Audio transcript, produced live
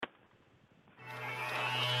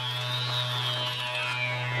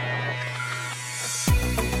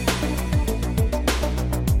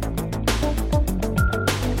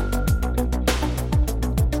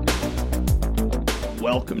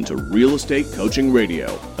Welcome to Real Estate Coaching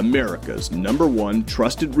Radio, America's #1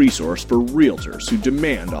 trusted resource for realtors who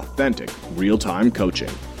demand authentic, real-time coaching.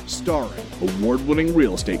 Starring award-winning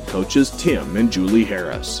real estate coaches Tim and Julie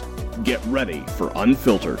Harris. Get ready for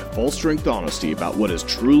unfiltered, full-strength honesty about what is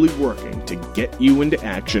truly working to get you into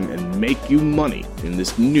action and make you money in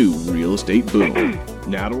this new real estate boom.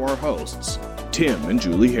 Now to our hosts, Tim and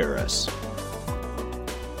Julie Harris.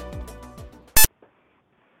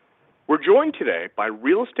 We're joined today by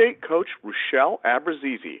real estate coach Rochelle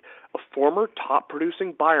Abrazizi, a former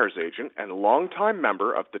top-producing buyer's agent and a longtime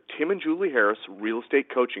member of the Tim and Julie Harris real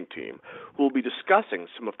estate coaching team, who will be discussing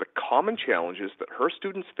some of the common challenges that her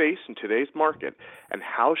students face in today's market and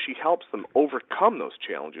how she helps them overcome those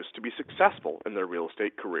challenges to be successful in their real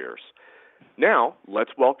estate careers. Now,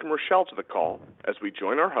 let's welcome Rochelle to the call as we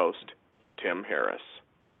join our host, Tim Harris.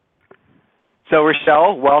 So,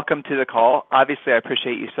 Rochelle, welcome to the call. Obviously, I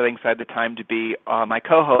appreciate you setting aside the time to be my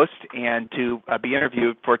co-host and to be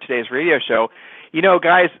interviewed for today's radio show. You know,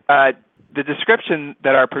 guys, the description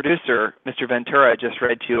that our producer, Mr. Ventura, just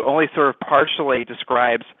read to you only sort of partially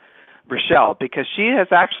describes Rochelle, because she has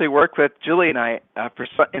actually worked with Julie and I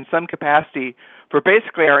in some capacity for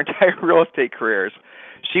basically our entire real estate careers.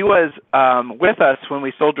 She was with us when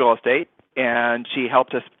we sold real estate, and she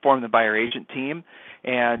helped us form the buyer agent team.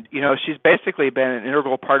 And, you know, she's basically been an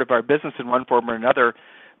integral part of our business in one form or another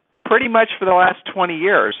pretty much for the last 20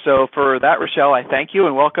 years. So for that, Rochelle, I thank you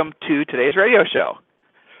and welcome to today's radio show.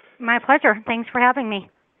 My pleasure. Thanks for having me.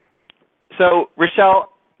 So,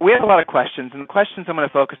 Rochelle, we have a lot of questions, and the questions I'm going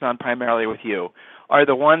to focus on primarily with you are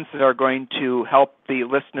the ones that are going to help the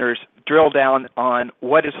listeners drill down on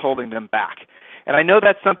what is holding them back. And I know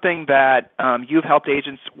that's something that you've helped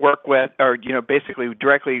agents work with, or, you know, basically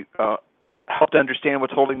directly help to understand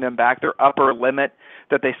what's holding them back, their upper limit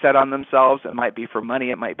that they set on themselves. It might be for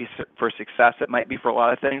money, it might be for success, it might be for a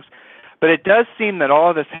lot of things. But it does seem that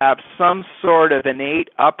all of us have some sort of innate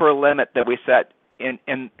upper limit that we set,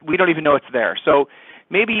 and we don't even know it's there. So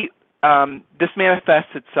maybe this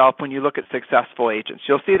manifests itself when you look at successful agents.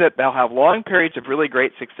 You'll see that they'll have long periods of really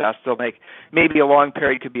great success. They'll make maybe a long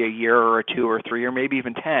period could be a year or 2 or 3 or maybe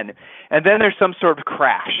even 10. And then there's some sort of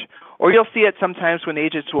crash. Or you'll see it sometimes when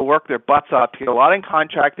agents will work their butts off, get a lot in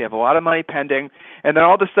contract, they have a lot of money pending, and then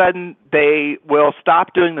all of a sudden they will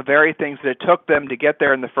stop doing the very things that it took them to get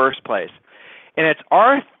there in the first place. And it's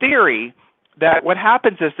our theory that what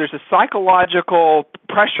happens is there's a psychological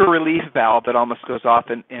pressure relief valve that almost goes off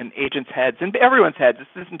in agents' heads, and everyone's heads.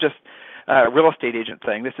 This isn't just a real estate agent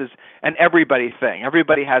thing. This is an everybody thing.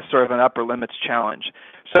 Everybody has sort of an upper limits challenge.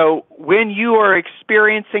 So when you are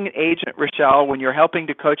experiencing an agent, Rochelle, when you're helping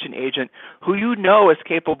to coach an agent who you know is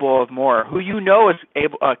capable of more, who you know is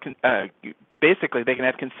able, basically they can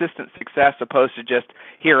have consistent success opposed to just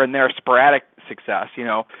here and there sporadic success, you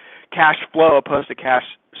know, cash flow opposed to cash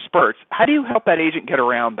spurts. How do you help that agent get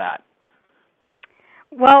around that?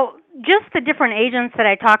 Well, just the different agents that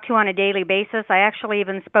I talk to on a daily basis, I actually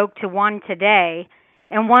even spoke to one today,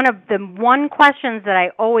 and one of the questions that I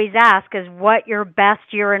always ask is what your best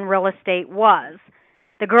year in real estate was.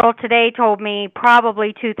 The girl today told me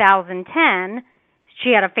probably 2010.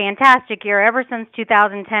 She had a fantastic year. Ever since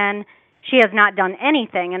 2010, she has not done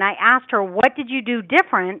anything. And I asked her, what did you do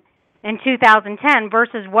different in 2010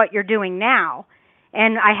 versus what you're doing now?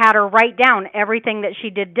 And I had her write down everything that she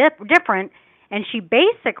did different, and she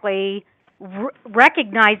basically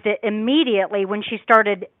recognized it immediately when she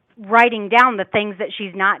started writing down the things that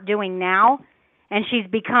she's not doing now, and she's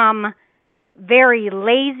become very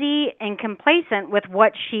lazy and complacent with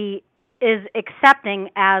what she is accepting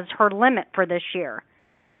as her limit for this year.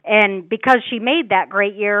 And because she made that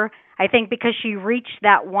great year, I think because she reached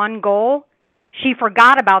that one goal, she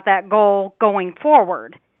forgot about that goal going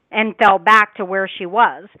forward and fell back to where she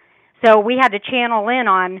was. So we had to channel in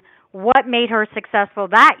on what made her successful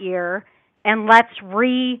that year, and let's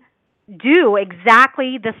redo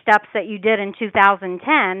exactly the steps that you did in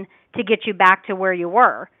 2010 to get you back to where you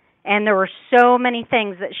were. And there were so many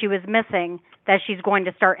things that she was missing that she's going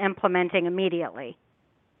to start implementing immediately.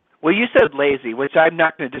 Well, you said lazy, which I'm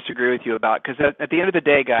not going to disagree with you about, because at the end of the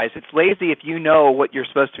day, guys, it's lazy if you know what you're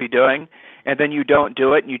supposed to be doing and then you don't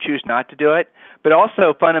do it and you choose not to do it. But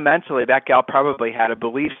also, fundamentally, that gal probably had a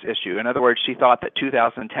beliefs issue. In other words, she thought that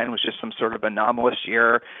 2010 was just some sort of anomalous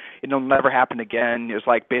year. It'll never happen again. It was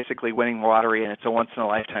like basically winning the lottery, and it's a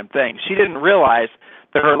once-in-a-lifetime thing. She didn't realize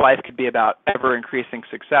that her life could be about ever-increasing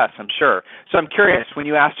success, I'm sure. So I'm curious, when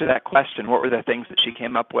you asked her that question, what were the things that she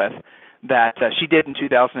came up with that she did in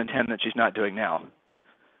 2010 that she's not doing now?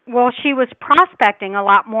 Well, she was prospecting a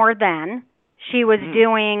lot more then. She was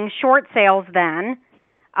doing short sales then.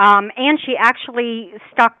 And she actually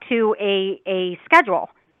stuck to a schedule,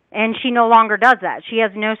 and she no longer does that. She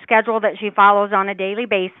has no schedule that she follows on a daily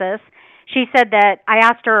basis. She said that I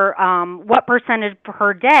asked her what percentage of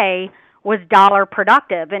her day was dollar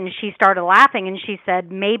productive, and she started laughing, and she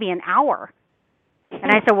said maybe an hour.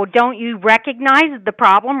 And I said, well, don't you recognize the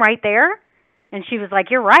problem right there? And she was like,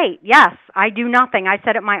 you're right. Yes, I do nothing. I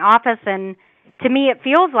sit at my office, and to me it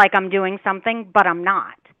feels like I'm doing something, but I'm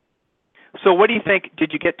not. So what do you think,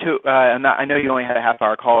 did you get to, I know you only had a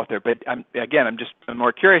half-hour call with her, but I'm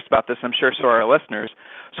more curious about this. I'm sure so are our listeners.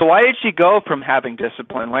 So why did she go from having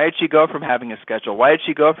discipline? Why did she go from having a schedule? Why did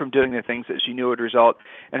she go from doing the things that she knew would result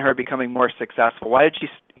in her becoming more successful? Why did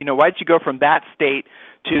she go from that state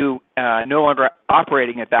to no longer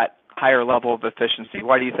operating at that higher level of efficiency?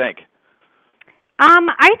 Why do you think?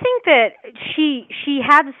 I think that she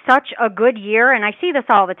had such a good year, and I see this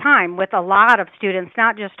all the time with a lot of students,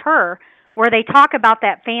 not just her, where they talk about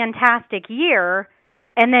that fantastic year,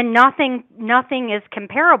 and then nothing is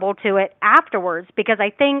comparable to it afterwards, because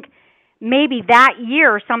I think maybe that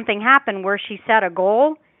year something happened where she set a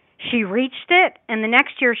goal, she reached it, and the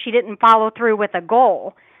next year she didn't follow through with a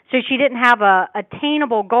goal. So she didn't have a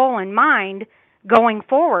attainable goal in mind going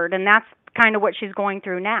forward, and that's kind of what she's going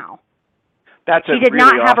through now. She did really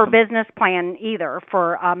not have awesome. her business plan either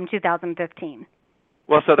for 2015.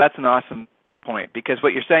 Well, so that's an awesome point, because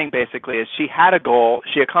what you're saying basically is she had a goal,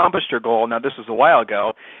 she accomplished her goal, now this was a while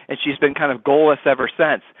ago, and she's been kind of goalless ever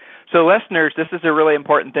since. So listeners, this is a really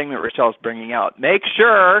important thing that Rochelle's bringing out. Make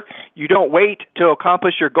sure you don't wait to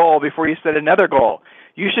accomplish your goal before you set another goal.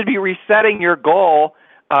 You should be resetting your goal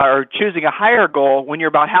or choosing a higher goal when you're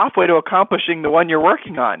about halfway to accomplishing the one you're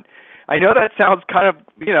working on. I know that sounds kind of,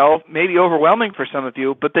 maybe overwhelming for some of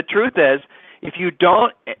you, but the truth is, if you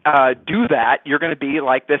don't do that, you're going to be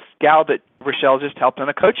like this gal that Rochelle just helped on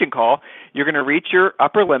a coaching call. You're going to reach your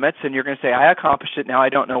upper limits, and you're going to say, I accomplished it, now I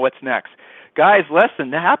don't know what's next. Guys,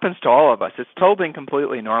 listen, that happens to all of us. It's totally and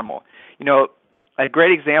completely normal. A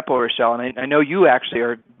great example, Rochelle, and I know you actually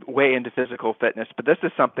are way into physical fitness, but this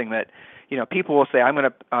is something that, people will say, I'm going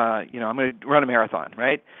to run a marathon,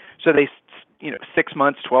 right? So they 6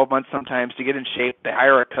 months, 12 months sometimes to get in shape. They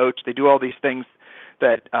hire a coach. They do all these things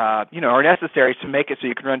that, are necessary to make it so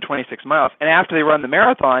you can run 26 miles. And after they run the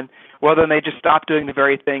marathon, well, then they just stop doing the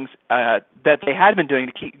very things that they had been doing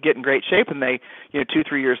to get in great shape. And they,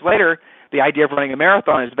 2-3 years later, the idea of running a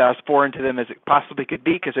marathon is about as foreign to them as it possibly could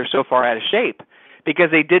be, because they're so far out of shape, because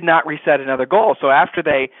they did not reset another goal. So after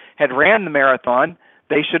they had ran the marathon,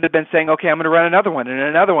 they should have been saying, okay, I'm going to run another one and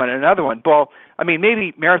another one and another one. Well,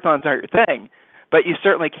 maybe marathons aren't your thing, but you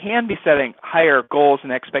certainly can be setting higher goals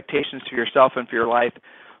and expectations for yourself and for your life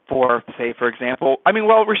for, say, for example,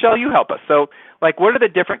 Rochelle, you help us. So, what are the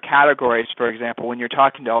different categories, for example, when you're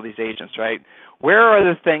talking to all these agents, right? Where are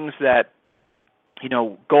the things that,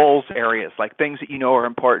 goals areas, like things that are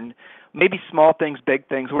important, maybe small things, big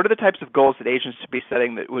things? What are the types of goals that agents should be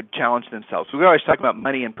setting that would challenge themselves? We always talk about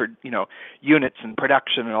money and, units and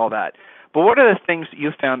production and all that. But what are the things that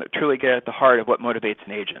you found that truly get at the heart of what motivates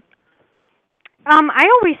an agent? I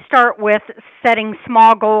always start with setting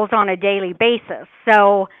small goals on a daily basis.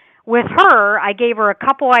 So with her, I gave her a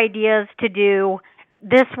couple ideas to do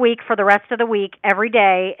this week for the rest of the week every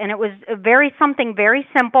day, and it was something very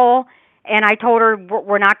simple. And I told her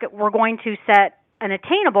we're going to set an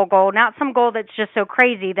attainable goal, not some goal that's just so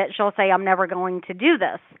crazy that she'll say, I'm never going to do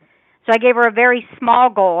this. So I gave her a very small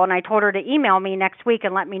goal, and I told her to email me next week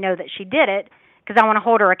and let me know that she did it, because I want to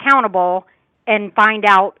hold her accountable and find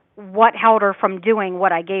out what held her from doing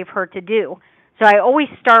what I gave her to do. So I always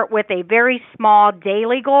start with a very small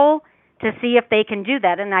daily goal to see if they can do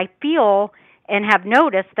that. And I feel and have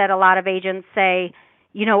noticed that a lot of agents say,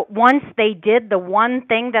 once they did the one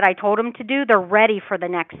thing that I told them to do, they're ready for the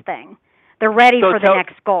next thing. They're ready for the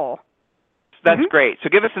next goal. That's great. So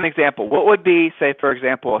give us an example. What would be, say, for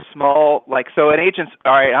example, a small, so an agent's,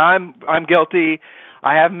 all right, I'm guilty.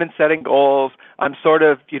 I haven't been setting goals. I'm sort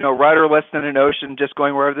of, rudderless in an ocean, just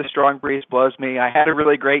going wherever the strong breeze blows me. I had a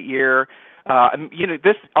really great year.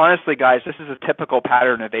 This, honestly, guys, this is a typical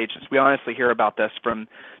pattern of agents. We honestly hear about this from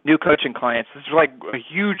new coaching clients. This is like a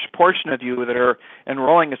huge portion of you that are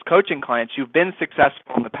enrolling as coaching clients. You've been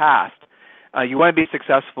successful in the past. You want to be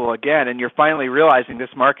successful again, and you're finally realizing this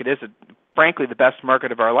market is, frankly, the best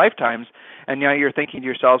market of our lifetimes. And now you're thinking to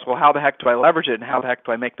yourselves, well, how the heck do I leverage it, and how the heck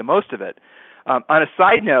do I make the most of it? On a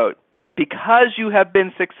side note, because you have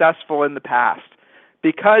been successful in the past,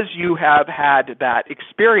 because you have had that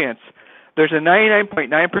experience, there's a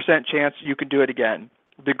 99.9% chance you can do it again.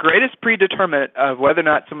 The greatest predeterminant of whether or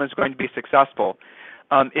not someone's going to be successful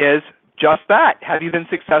is just that. Have you been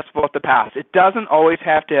successful at the past? It doesn't always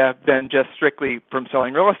have to have been just strictly from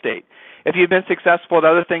selling real estate. If you've been successful at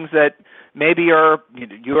other things that maybe you're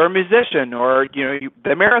a musician or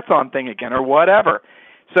the marathon thing again or whatever.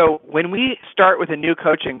 So when we start with a new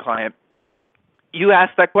coaching client, you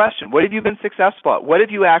ask that question: what have you been successful at? What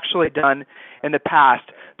have you actually done in the past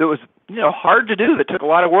that was hard to do, that took a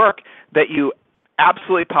lot of work, that you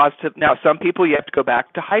absolutely positive? Now, some people you have to go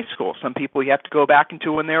back to high school. Some people you have to go back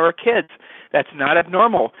into when they were kids. That's not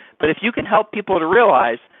abnormal. But if you can help people to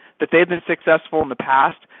realize that they've been successful in the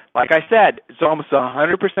past, like I said, it's almost a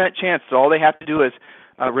 100% chance that all they have to do is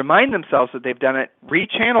remind themselves that they've done it,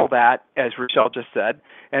 rechannel that, as Rochelle just said,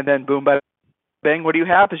 and then boom, bang, what do you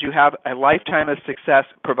have? Is you have a lifetime of success,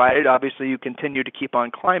 provided obviously you continue to keep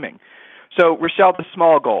on climbing. So, Rochelle, the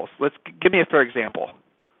small goals. Give me a for example.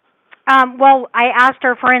 Well, I asked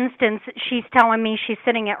her, for instance, she's telling me she's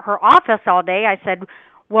sitting at her office all day. I said,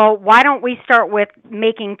 well, why don't we start with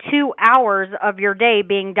making 2 hours of your day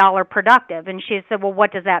being dollar productive? And she said, well,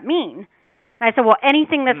 what does that mean? And I said, well,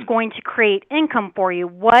 anything that's going to create income for you.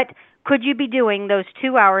 What could you be doing those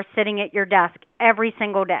 2 hours sitting at your desk every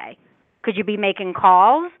single day? Could you be making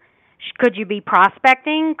calls? Could you be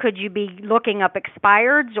prospecting? Could you be looking up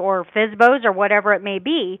expireds or FSBOs or whatever it may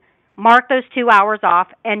be? Mark those 2 hours off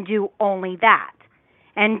and do only that.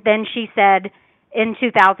 And then she said in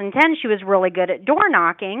 2010 she was really good at door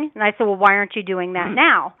knocking. And I said, well, why aren't you doing that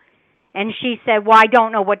now? And she said, well, I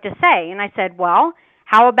don't know what to say. And I said, well,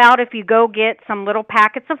 how about if you go get some little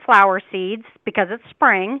packets of flower seeds, because it's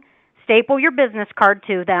spring, staple your business card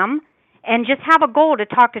to them, and just have a goal to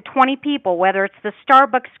talk to 20 people, whether it's the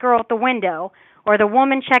Starbucks girl at the window or the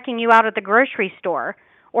woman checking you out at the grocery store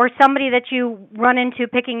or somebody that you run into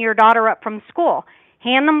picking your daughter up from school.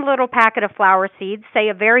 Hand them a little packet of flower seeds. Say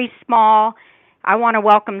a very small, I want to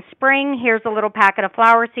welcome spring. Here's a little packet of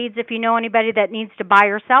flower seeds. If you know anybody that needs to buy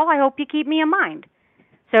or sell, I hope you keep me in mind.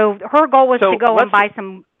 So her goal was to go and buy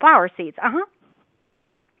some flower seeds.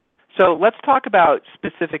 So let's talk about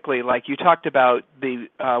specifically, like you talked about the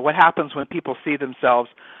what happens when people see themselves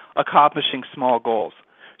accomplishing small goals.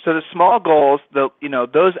 So the small goals,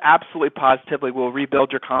 those absolutely positively will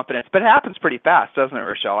rebuild your confidence. But it happens pretty fast, doesn't it,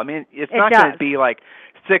 Rochelle? I mean, it's not going to be like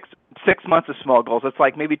six months of small goals. It's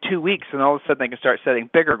like maybe 2 weeks, and all of a sudden they can start setting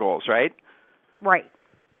bigger goals, right? Right.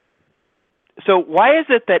 So why is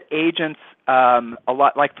it that agents, a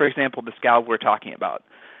lot, like for example, this gal we're talking about,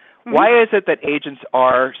 why is it that agents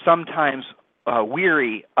are sometimes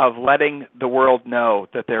weary of letting the world know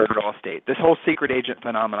that they're in real estate? This whole secret agent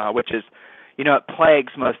phenomena, which is, it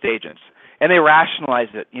plagues most agents. And they rationalize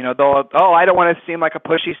it. I don't want to seem like a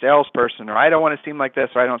pushy salesperson, or I don't want to seem like this,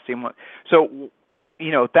 or I don't seem like... So,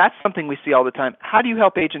 that's something we see all the time. How do you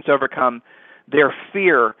help agents overcome their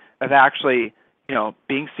fear of actually,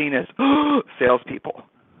 being seen as salespeople?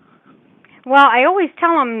 Well, I always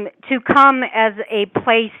tell them to come as a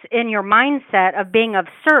place in your mindset of being of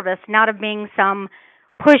service, not of being some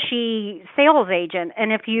pushy sales agent.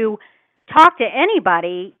 And if you talk to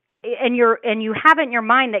anybody and you have it in your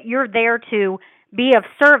mind that you're there to be of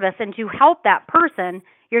service and to help that person,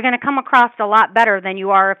 you're going to come across a lot better than you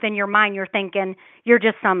are if in your mind you're thinking you're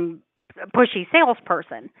just some pushy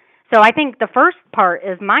salesperson. So I think the first part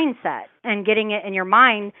is mindset and getting it in your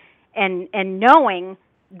mind and knowing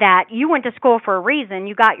that you went to school for a reason,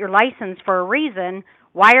 you got your license for a reason.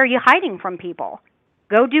 Why are you hiding from people?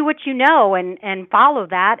 Go do what you know and follow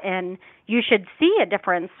that, and you should see a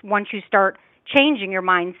difference once you start changing your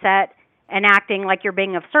mindset and acting like you're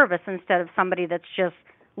being of service instead of somebody that's just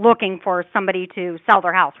looking for somebody to sell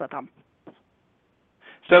their house with them.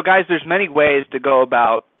 So, guys, there's many ways to go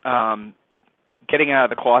about getting out of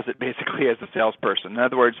the closet, basically, as a salesperson. In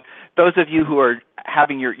other words, those of you who are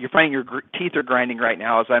you're finding your teeth are grinding right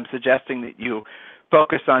now, as I'm suggesting that you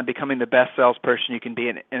focus on becoming the best salesperson you can be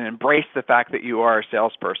and embrace the fact that you are a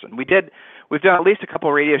salesperson. We've done at least a couple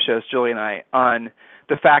of radio shows, Julie and I, on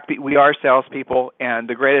the fact that we are salespeople, and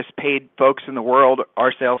the greatest paid folks in the world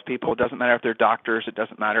are salespeople. It doesn't matter if they're doctors. It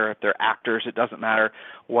doesn't matter if they're actors. It doesn't matter,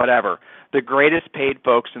 whatever. The greatest paid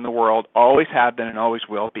folks in the world always have been and always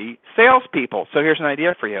will be salespeople. So here's an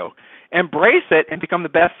idea for you. Embrace it and become the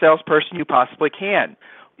best salesperson you possibly can.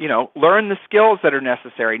 Learn the skills that are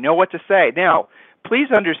necessary. Know what to say. Now, please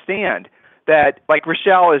understand that, like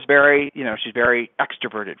Rochelle is she's very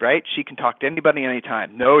extroverted, right? She can talk to anybody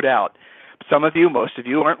anytime, no doubt. Most of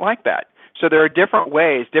you aren't like that. So there are different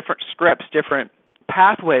ways, different scripts, different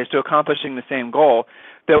pathways to accomplishing the same goal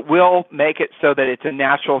that will make it so that it's a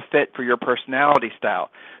natural fit for your personality style.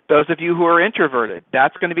 Those of you who are introverted,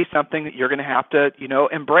 that's going to be something that you're going to have to,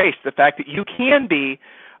 embrace, the fact that you can be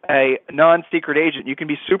a non-secret agent. You can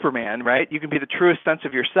be Superman, right? You can be the truest sense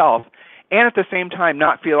of yourself, and at the same time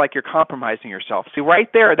not feel like you're compromising yourself. See, right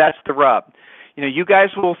there, that's the rub. You guys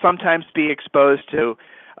will sometimes be exposed to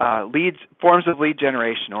forms of lead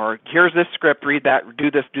generation, or here's this script, read that, do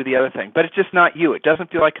this, do the other thing. But it's just not you. It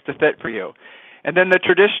doesn't feel like it's a fit for you. And then the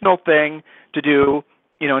traditional thing to do,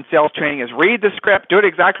 in sales training is read the script, do it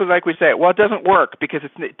exactly like we say it. Well, it doesn't work because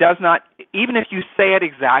it does not, even if you say it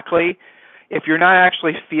exactly, if you're not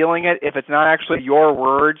actually feeling it, if it's not actually your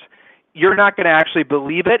words, you're not going to actually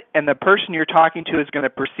believe it, and the person you're talking to is going to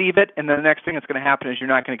perceive it, and then the next thing that's going to happen is you're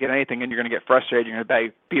not going to get anything, and you're going to get frustrated. You're going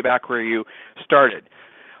to be back where you started.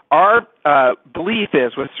 Our belief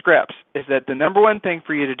is with scripts is that the number one thing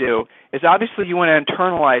for you to do is obviously you want to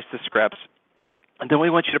internalize the scripts, and then we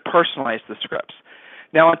want you to personalize the scripts.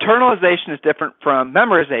 Now, internalization is different from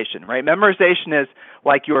memorization, right? Memorization is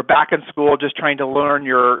like you were back in school just trying to learn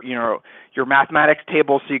your mathematics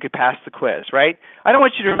table so you could pass the quiz, right? I don't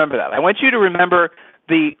want you to remember that. I want you to remember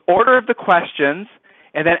the order of the questions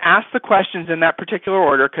and then ask the questions in that particular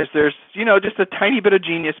order because there's, just a tiny bit of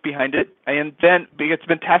genius behind it. And then it's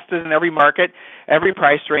been tested in every market, every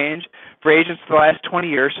price range for agents for the last 20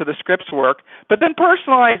 years, so the scripts work. But then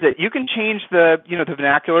personalize it. You can change the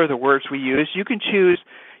vernacular, the words we use. You can choose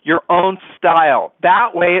your own style.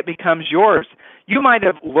 That way it becomes yours. You might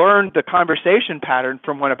have learned the conversation pattern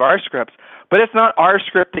from one of our scripts, but it's not our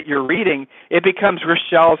script that you're reading. It becomes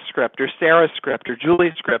Rochelle's script or Sarah's script or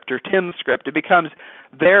Julie's script or Tim's script. It becomes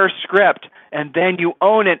their script, and then you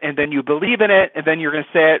own it, and then you believe in it, and then you're going to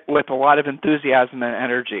say it with a lot of enthusiasm and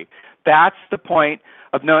energy. That's the point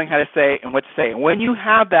of knowing how to say and what to say. And when you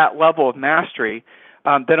have that level of mastery,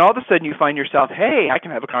 then all of a sudden you find yourself, hey, I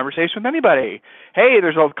can have a conversation with anybody. Hey,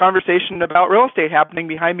 there's a conversation about real estate happening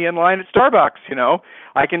behind me in line at Starbucks.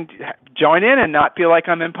 I can join in and not feel like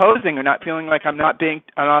I'm imposing or not feeling like I'm not being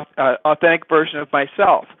an authentic version of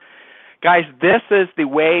myself. Guys, this is the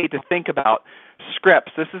way to think about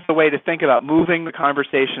scripts. This is the way to think about moving the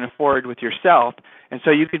conversation forward with yourself, and so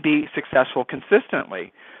you can be successful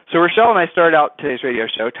consistently. So Rochelle and I started out today's radio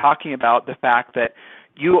show talking about the fact that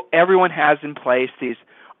everyone has in place these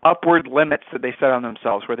upward limits that they set on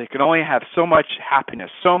themselves where they can only have so much happiness,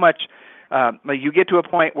 so much, you get to a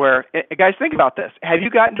point where, guys, think about this. Have you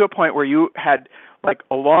gotten to a point where you had like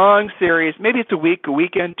a long series, maybe it's a week, a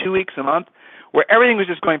weekend, 2 weeks, a month, where everything was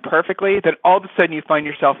just going perfectly, then all of a sudden you find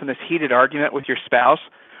yourself in this heated argument with your spouse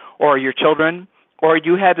or your children, or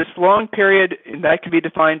you had this long period, and that can be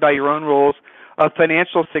defined by your own rules, of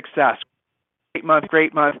financial success.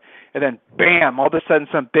 Great month, and then bam, all of a sudden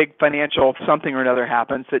some big financial something or another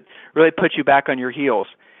happens that really puts you back on your heels.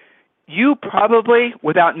 You probably,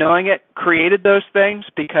 without knowing it, created those things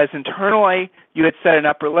because internally you had set an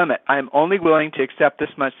upper limit. I'm only willing to accept this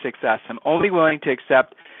much success. I'm only willing to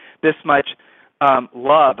accept this much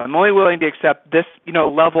love. I'm only willing to accept this,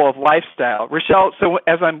 level of lifestyle. Rochelle, so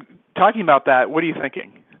as I'm talking about that, what are you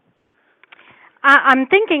thinking? I'm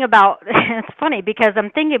thinking about, it's funny because I'm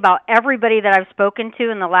thinking about everybody that I've spoken to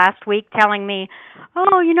in the last week telling me,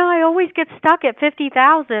 I always get stuck at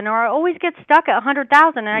 50,000 or I always get stuck at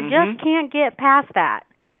 100,000 and I just can't get past that.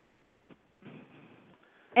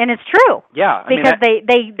 And it's true. Yeah. Because they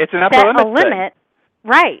it's an upper set limit a limit.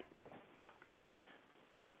 Right.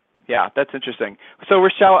 Yeah, that's interesting. So,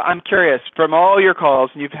 Rochelle, I'm curious, from all your calls,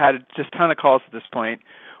 and you've had just a ton of calls at this point,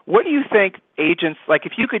 what do you think agents, like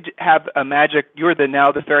if you could have a magic, you're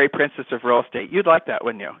now the fairy princess of real estate, you'd like that,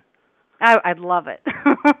 wouldn't you? I'd love it.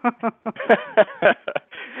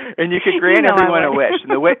 And you could grant everyone a wish.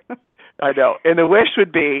 And I know. And the wish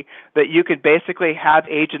would be that you could basically have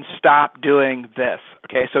agents stop doing this.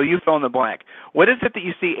 Okay, so you fill in the blank. What is it that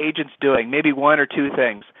you see agents doing, maybe one or two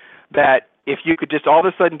things, that if you could just all of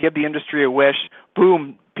a sudden give the industry a wish,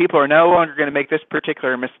 boom, people are no longer going to make this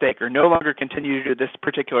particular mistake or no longer continue to do this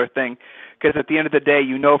particular thing because at the end of the day,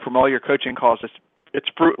 from all your coaching calls, it's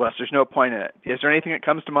fruitless. There's no point in it. Is there anything that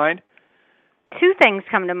comes to mind? Two things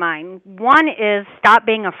come to mind. One is stop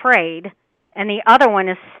being afraid, and the other one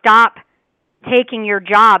is stop taking your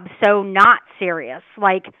job so not serious,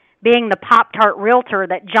 like being the Pop-Tart realtor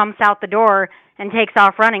that jumps out the door and takes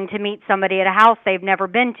off running to meet somebody at a house they've never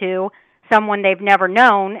been to, someone they've never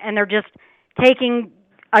known, and they're just taking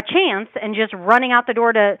a chance and just running out the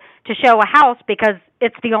door to show a house because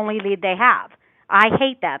it's the only lead they have. I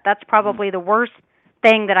hate that. That's probably the worst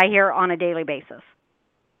thing that I hear on a daily basis.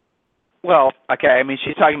 Well, okay,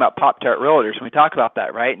 she's talking about Pop-Tart realtors, and we talk about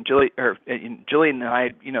that, right? And Julie and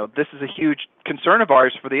I, this is a huge concern of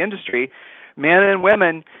ours for the industry. Men and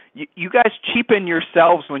women, you guys cheapen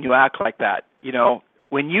yourselves when you act like that.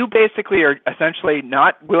 when you basically are essentially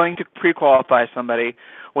not willing to pre-qualify somebody,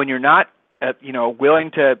 when you're not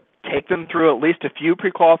willing to take them through at least a few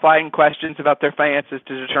pre-qualifying questions about their finances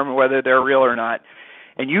to determine whether they're real or not,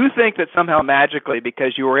 and you think that somehow magically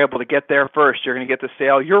because you were able to get there first you're going to get the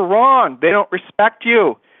sale, you're wrong. They don't respect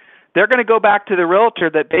you. They're going to go back to the realtor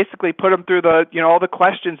that basically put them through the all the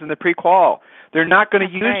questions in the pre-qual. They're not going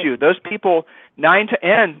to use you. Those people 9 to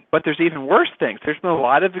end, but there's even worse things. There's been a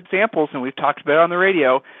lot of examples, and we've talked about it on the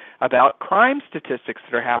radio, about crime statistics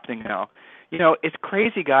that are happening now. It's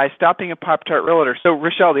crazy, guys. Stop being a Pop-Tart realtor. So,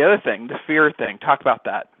 Rochelle, the other thing, the fear thing, talk about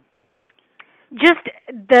that. Just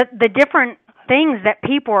the different things that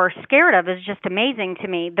people are scared of is just amazing to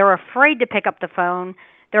me. They're afraid to pick up the phone.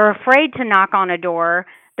 They're afraid to knock on a door.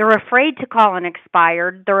 They're afraid to call an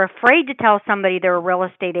expired. They're afraid to tell somebody they're a real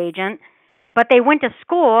estate agent. But they went to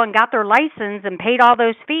school and got their license and paid all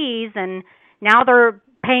those fees, and now they're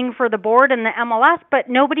paying for the board and the MLS, but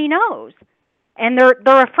nobody knows. And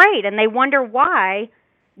they're afraid, and they wonder why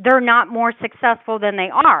they're not more successful than they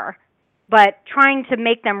are. But trying to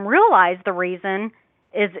make them realize the reason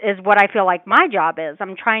is what I feel like my job is.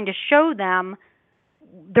 I'm trying to show them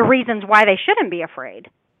the reasons why they shouldn't be afraid.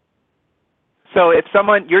 So if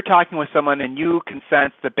you're talking with someone and you can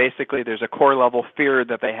sense that basically there's a core level fear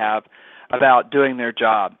that they have about doing their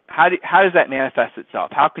job, how does that manifest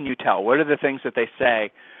itself? How can you tell? What are the things that they say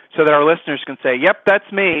so that our listeners can say, yep, that's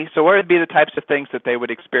me? So what would be the types of things that they would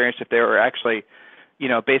experience if they were actually,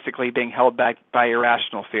 basically being held back by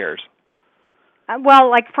irrational fears? Well,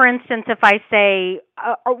 like for instance, if I say,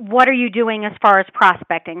 what are you doing as far as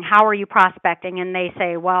prospecting? How are you prospecting? And they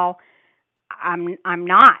say, well, I'm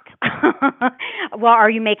not. Well, are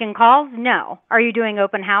you making calls? No. Are you doing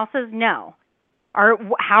open houses? No.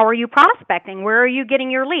 How are you prospecting? Where are you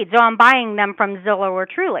getting your leads? Oh, I'm buying them from Zillow or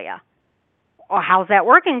Trulia. Well, how's that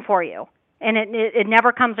working for you? And it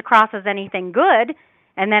never comes across as anything good.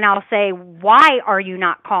 And then I'll say, why are you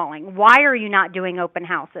not calling? Why are you not doing open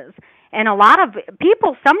houses? And a lot of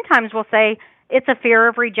people sometimes will say it's a fear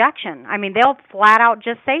of rejection. I mean, they'll flat out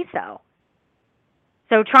just say so.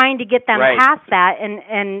 So trying to get them past that,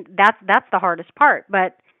 and that's the hardest part.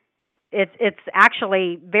 But it's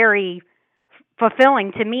actually very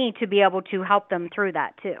fulfilling to me to be able to help them through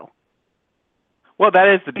that too. Well,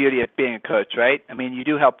 that is the beauty of being a coach, right? I mean, you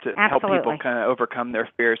do help people kind of overcome their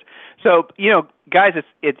fears. So, guys,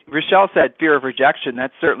 it's Rochelle said fear of rejection.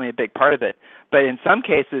 That's certainly a big part of it. But in some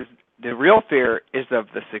cases, the real fear is of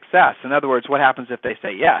the success. In other words, what happens if they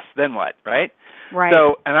say yes? Then what, right? Right.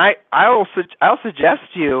 So, and I'll suggest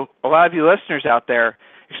to you, a lot of you listeners out there,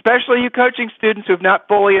 especially you coaching students who have not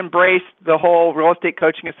fully embraced the whole real estate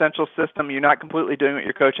coaching essential system, you're not completely doing what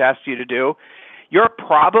your coach asked you to do, you're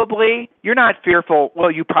not fearful.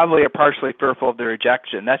 Well, you probably are partially fearful of the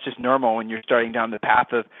rejection. That's just normal when you're starting down the path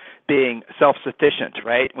of being self-sufficient,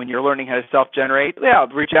 right? When you're learning how to self-generate, the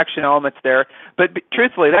rejection element's there. But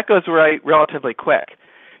truthfully, that goes relatively quick.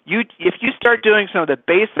 If you start doing some of the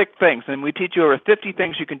basic things, and we teach you over 50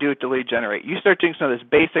 things you can do to lead generate, you start doing some of those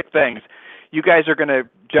basic things, you guys are going to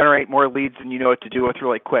generate more leads than you know what to do with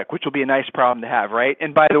really quick, which will be a nice problem to have, right?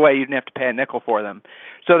 And by the way, you didn't have to pay a nickel for them.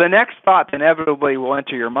 So the next thought that inevitably will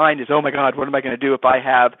enter your mind is, oh my God, what am I going to do if I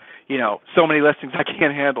have, so many listings I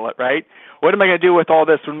can't handle it, right? What am I going to do with all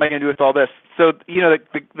this? What am I going to do with all this? So,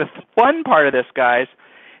 the fun part of this, guys,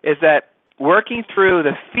 is that working through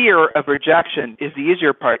the fear of rejection is the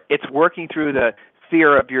easier part. It's working through the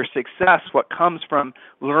fear of your success, what comes from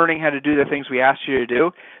learning how to do the things we ask you to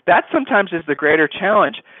do. That sometimes is the greater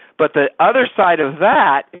challenge. But the other side of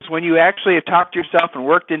that is when you actually have talked to yourself and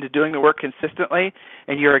worked into doing the work consistently,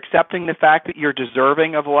 and you're accepting the fact that you're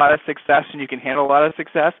deserving of a lot of success and you can handle a lot of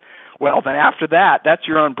success, well, then after that, that's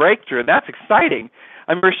your own breakthrough, and that's exciting.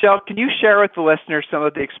 Rochelle, can you share with the listeners some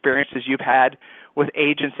of the experiences you've had with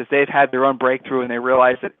agents as they've had their own breakthrough and they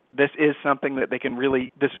realize that this is something that they can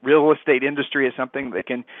this real estate industry is something they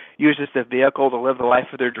can use as a vehicle to live the life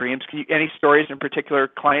of their dreams? Any stories in particular,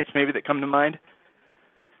 clients maybe that come to mind?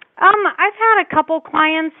 I've had a couple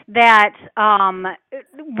clients that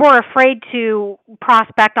were afraid to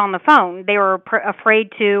prospect on the phone. They were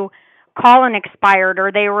afraid to call an expired,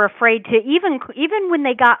 or they were afraid to even when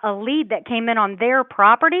they got a lead that came in on their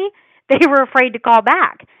property, they were afraid to call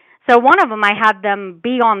back. So one of them, I had them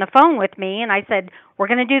be on the phone with me, and I said, we're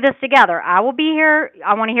going to do this together. I will be here.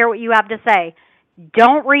 I want to hear what you have to say.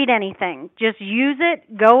 Don't read anything. Just use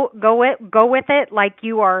it. Go with it like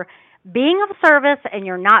you are being of service and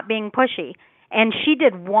you're not being pushy. And she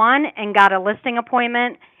did one and got a listing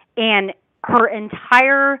appointment, and her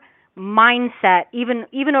entire mindset,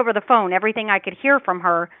 even over the phone, everything I could hear from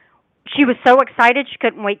her, she was so excited she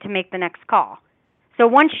couldn't wait to make the next call. So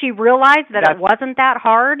once she realized that it wasn't that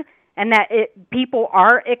hard and that people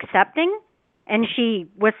are accepting, and she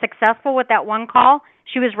was successful with that one call,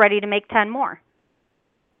 she was ready to make 10 more.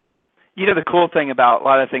 You know, the cool thing about a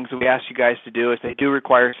lot of things that we ask you guys to do is they do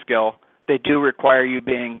require skill. They do require you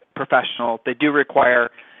being professional. They do require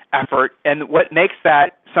effort. And what makes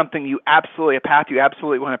that something a path you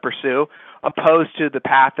absolutely want to pursue, opposed to the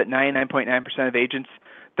path that 99.9% of agents,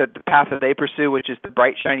 the path that they pursue, which is the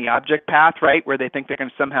bright, shiny object path, right, where they think they're going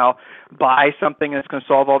to somehow buy something that's going to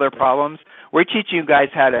solve all their problems. We're teaching you guys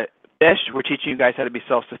how to fish. We're teaching you guys how to be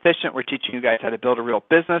self-sufficient. We're teaching you guys how to build a real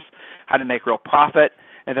business, how to make real profit,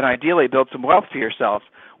 and then ideally build some wealth for yourselves.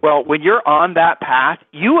 Well, when you're on that path,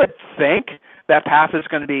 you would think that path is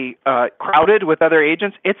going to be crowded with other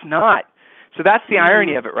agents. It's not. So that's the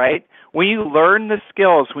irony of it, right? When you learn the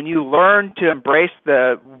skills, when you learn to embrace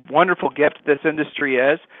the wonderful gift this industry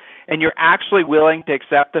is, and you're actually willing to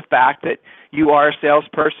accept the fact that you are a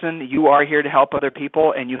salesperson, you are here to help other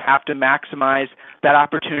people, and you have to maximize that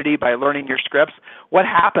opportunity by learning your scripts, what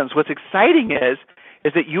happens, what's exciting is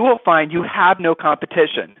that you will find you have no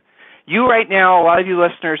competition. You right now, a lot of you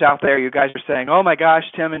listeners out there, you guys are saying, oh my gosh,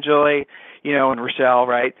 Tim and Julie, and Rochelle,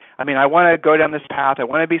 right? I mean, I want to go down this path. I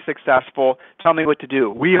want to be successful. Tell me what to do.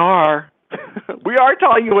 We are. We are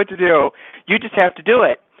telling you what to do. You just have to do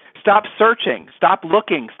it. Stop searching. Stop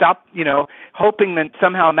looking. Stop, hoping that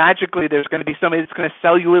somehow magically there's going to be somebody that's going to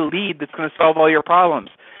sell you a lead that's going to solve all your problems.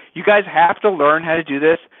 You guys have to learn how to do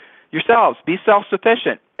this yourselves. Be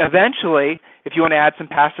self-sufficient. Eventually, if you want to add some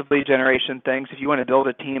passive lead generation things, if you want to build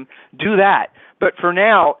a team, do that. But for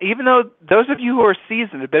now, even though those of you who are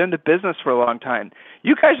seasoned have been in the business for a long time,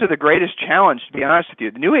 you guys are the greatest challenge, to be honest with you.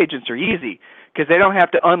 The new agents are easy because they don't have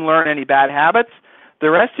to unlearn any bad habits. The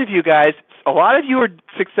rest of you guys, a lot of you are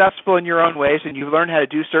successful in your own ways and you've learned how to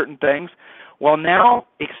do certain things. Well, now,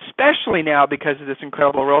 especially now because of this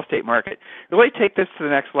incredible real estate market, really take this to the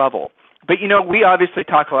next level. But, we obviously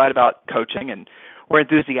talk a lot about coaching, and we're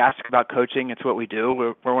enthusiastic about coaching. It's what we do.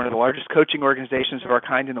 We're one of the largest coaching organizations of our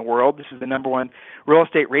kind in the world. This is the #1 real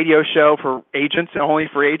estate radio show for agents and only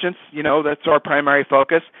for agents. That's our primary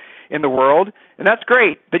focus in the world, and that's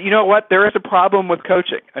great. But you know what? There is a problem with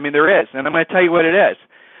coaching. I mean, there is, and I'm going to tell you what it is.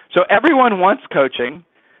 So everyone wants coaching.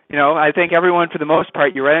 I think everyone, for the most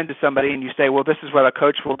part, you run into somebody and you say, well, this is what a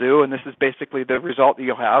coach will do, and this is basically the result that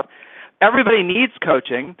you'll have. Everybody needs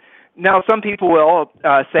coaching. Now, some people will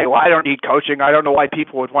say, well, I don't need coaching. I don't know why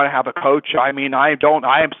people would want to have a coach. I mean, I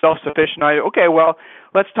am self-sufficient. Okay, well,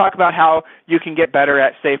 let's talk about how you can get better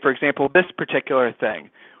at, say, for example, this particular thing.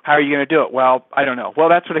 How are you going to do it? Well, I don't know. Well,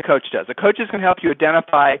 that's what a coach does. A coach is going to help you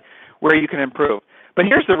identify where you can improve. But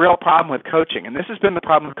here's the real problem with coaching, and this has been the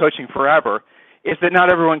problem with coaching forever, is that not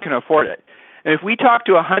everyone can afford it. And if we talk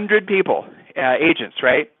to 100 people, agents,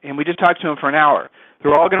 right, and we just talk to them for an hour,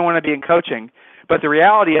 they're all going to want to be in coaching. But the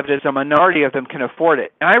reality of it is a minority of them can afford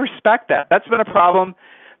it. And I respect that. That's been a problem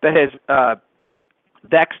that has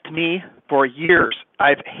vexed me for years.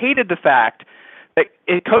 I've hated the fact that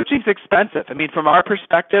coaching is expensive. I mean, from our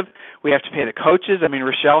perspective, we have to pay the coaches. I mean,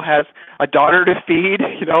 Rochelle has a daughter to feed,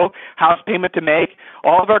 house payment to make.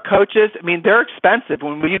 All of our coaches, I mean, they're expensive.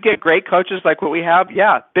 When you get great coaches like what we have,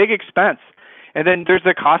 yeah, big expense. And then there's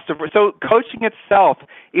the cost of, so coaching itself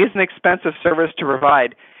is an expensive service to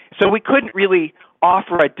provide. So we couldn't really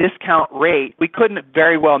offer a discount rate. We couldn't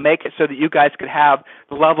very well make it so that you guys could have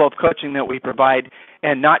the level of coaching that we provide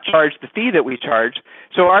and not charge the fee that we charge.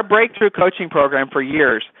 So our breakthrough coaching program for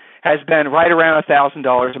years has been right around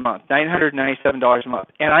 $1,000 a month, $997 a month.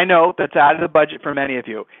 And I know that's out of the budget for many of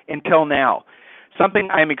you until now. Something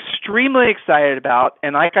I'm extremely excited about,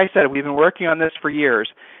 and like I said, we've been working on this for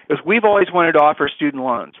years, is we've always wanted to offer student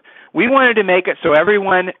loans. We wanted to make it so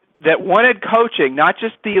everyone that wanted coaching, not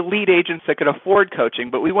just the elite agents that could afford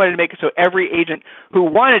coaching, but we wanted to make it so every agent who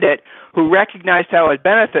wanted it, who recognized how it would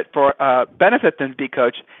benefit them to be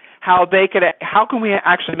coached, how can we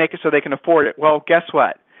actually make it so they can afford it? Well, guess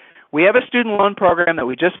what? We have a student loan program that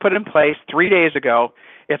we just put in place 3 days ago.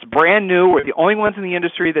 It's brand new. We're the only ones in the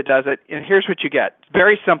industry that does it, and here's what you get. It's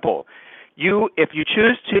very simple. If you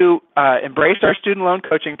choose to embrace our student loan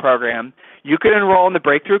coaching program, you can enroll in the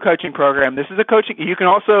Breakthrough Coaching Program. This is a coaching. You can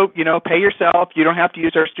also, pay yourself. You don't have to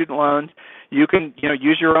use our student loans. You can,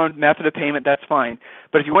 use your own method of payment. That's fine.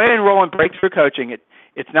 But if you want to enroll in Breakthrough Coaching,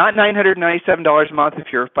 it's not $997 a month if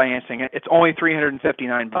you're financing it. It's only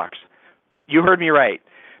 $359. You heard me right.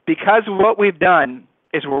 Because what we've done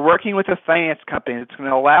is we're working with a finance company that's going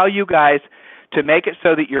to allow you guys to make it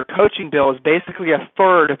so that your coaching bill is basically a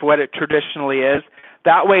third of what it traditionally is.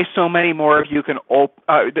 That way, so many more of you can,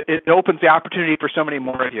 it opens the opportunity for so many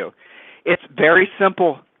more of you. It's very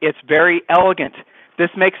simple. It's very elegant. This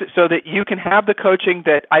makes it so that you can have the coaching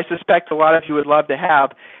that I suspect a lot of you would love to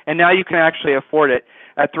have, and now you can actually afford it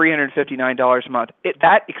at $359 a month.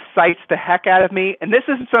 That excites the heck out of me, and this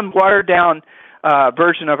isn't some watered-down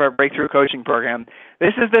version of our Breakthrough Coaching Program.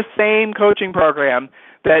 This is the same coaching program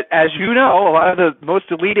that, as you know, a lot of the most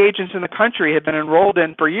elite agents in the country have been enrolled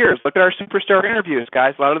in for years. Look at our superstar interviews,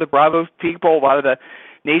 guys. A lot of the Bravo people, a lot of the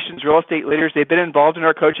nation's real estate leaders, they've been involved in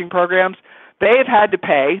our coaching programs. They've had to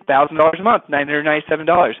pay $1,000 a month,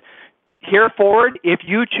 $997. Here forward, if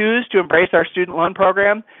you choose to embrace our student loan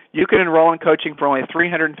program, you can enroll in coaching for only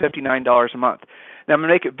 $359 a month. Now, I'm going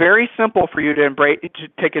to make it very simple for you to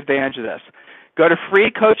take advantage of this. Go to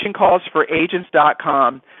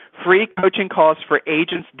freecoachingcallsforagents.com,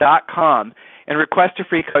 freecoachingcallsforagents.com, and request a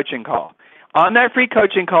free coaching call. On that free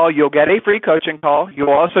coaching call, you'll get a free coaching call.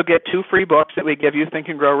 You'll also get 2 free books that we give you, Think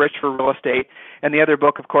and Grow Rich for Real Estate. And the other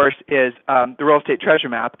book, of course, is the Real Estate Treasure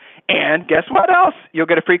Map. And guess what else? You'll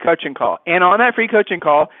get a free coaching call. And on that free coaching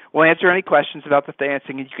call, we'll answer any questions about the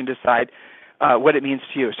financing, and you can decide what it means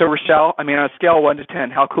to you. So, Rochelle, on a scale of 1 to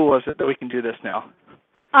 10, how cool is it that we can do this now?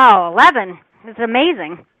 Oh, 11. It's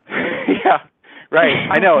amazing. Yeah, right.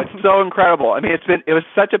 I know. It's so incredible. It was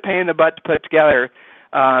such a pain in the butt to put together.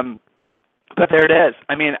 But there it is.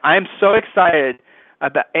 I'm so excited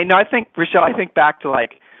about, and I think, Rochelle, back to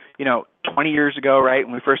 20 years ago, right,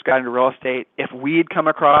 when we first got into real estate. If we'd come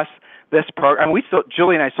across this program,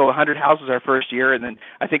 Julie and I sold 100 houses our first year, and then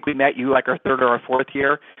I think we met you our third or our fourth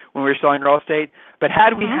year when we were selling real estate. But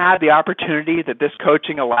had we had the opportunity that this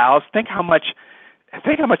coaching allows, think how much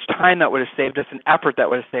time that would have saved us and effort that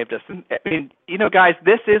would have saved us. And guys,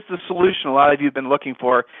 this is the solution a lot of you have been looking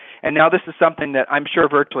for, and now this is something that I'm sure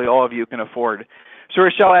virtually all of you can afford. So,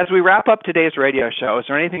 Rochelle, as we wrap up today's radio show, is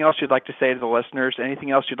there anything else you'd like to say to the listeners?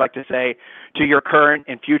 Anything else you'd like to say to your current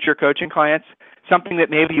and future coaching clients? Something that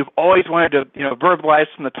maybe you've always wanted to, verbalize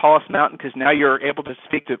from the tallest mountain, because now you're able to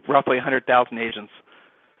speak to roughly 100,000 agents.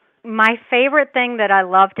 My favorite thing that I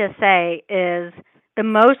love to say is the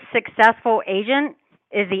most successful agent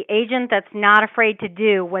is the agent that's not afraid to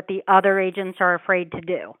do what the other agents are afraid to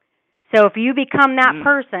do. So if you become that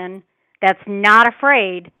person that's not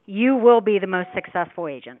afraid, you will be the most successful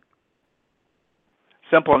agent.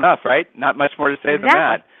 Simple enough, right? Not much more to say than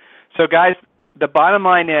that. So, guys, the bottom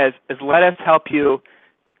line is let us help you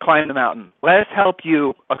climb the mountain. Let us help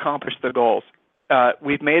you accomplish the goals.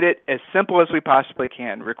 We've made it as simple as we possibly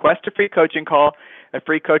can. Request a free coaching call at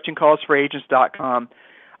freecoachingcallsforagents.com.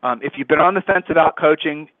 If you've been on the fence about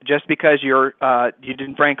coaching just because you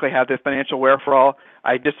didn't frankly have the financial wherewithal,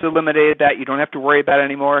 I just eliminated that. You don't have to worry about it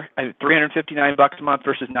anymore. $359 a month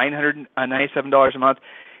versus $997 a month.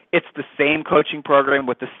 It's the same coaching program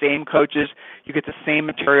with the same coaches. You get the same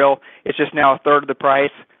material. It's just now a third of the price.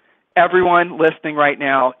 Everyone listening right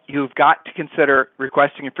now, you've got to consider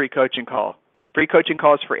requesting a free coaching call.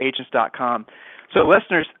 freecoachingcallsforagents.com. So,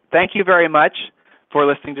 listeners, thank you very much for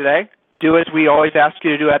listening today. Do as we always ask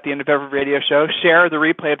you to do at the end of every radio show. Share the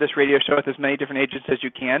replay of this radio show with as many different agents as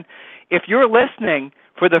you can. If you're listening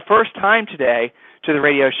for the first time today to the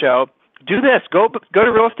radio show, do this. Go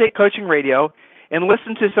to Real Estate Coaching Radio and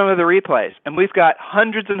listen to some of the replays. And we've got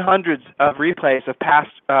hundreds and hundreds of replays of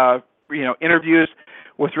past interviews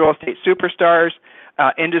with real estate superstars,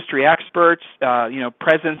 industry experts,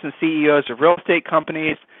 presidents and CEOs of real estate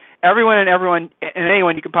companies. Everyone and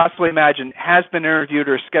anyone you can possibly imagine has been interviewed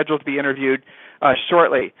or scheduled to be interviewed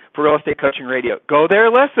shortly for Real Estate Coaching Radio. Go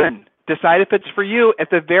there, listen. Decide if it's for you.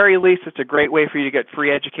 At the very least, it's a great way for you to get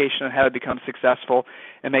free education on how to become successful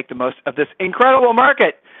and make the most of this incredible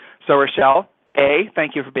market. So, Rochelle,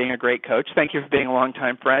 thank you for being a great coach. Thank you for being a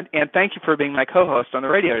longtime friend. And thank you for being my co-host on the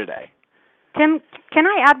radio today. Tim, can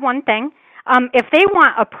I add one thing? If they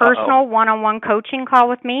want a personal one-on-one coaching call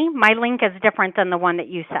with me, my link is different than the one that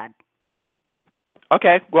you said.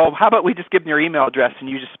 Okay. Well, how about we just give them your email address and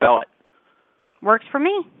you just spell it? Works for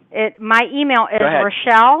me. My email is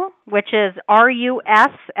Rochelle, which is RUS,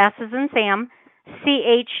 S as in Sam,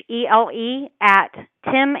 CHELE at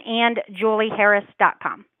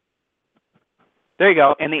timandjulieharris.com. There you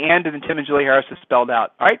go. And the and in Tim and Julie Harris is spelled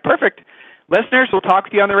out. All right, perfect. Listeners, we'll talk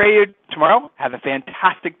with you on the radio tomorrow. Have a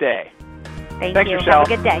fantastic day. Thanks, you. Rochelle.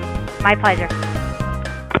 Have a good day. My pleasure.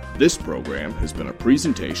 This program has been a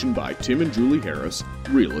presentation by Tim and Julie Harris,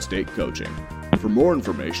 Real Estate Coaching. For more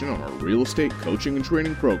information on our real estate coaching and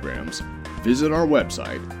training programs, visit our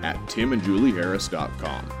website at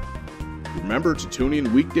timandjulieharris.com. Remember to tune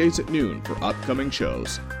in weekdays at noon for upcoming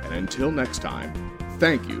shows, and until next time,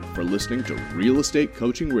 thank you for listening to Real Estate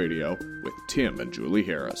Coaching Radio with Tim and Julie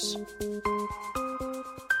Harris.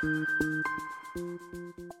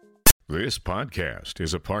 This podcast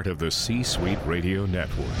is a part of the C-Suite Radio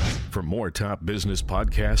Network. For more top business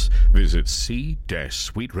podcasts, visit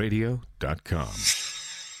c-suiteradio.com.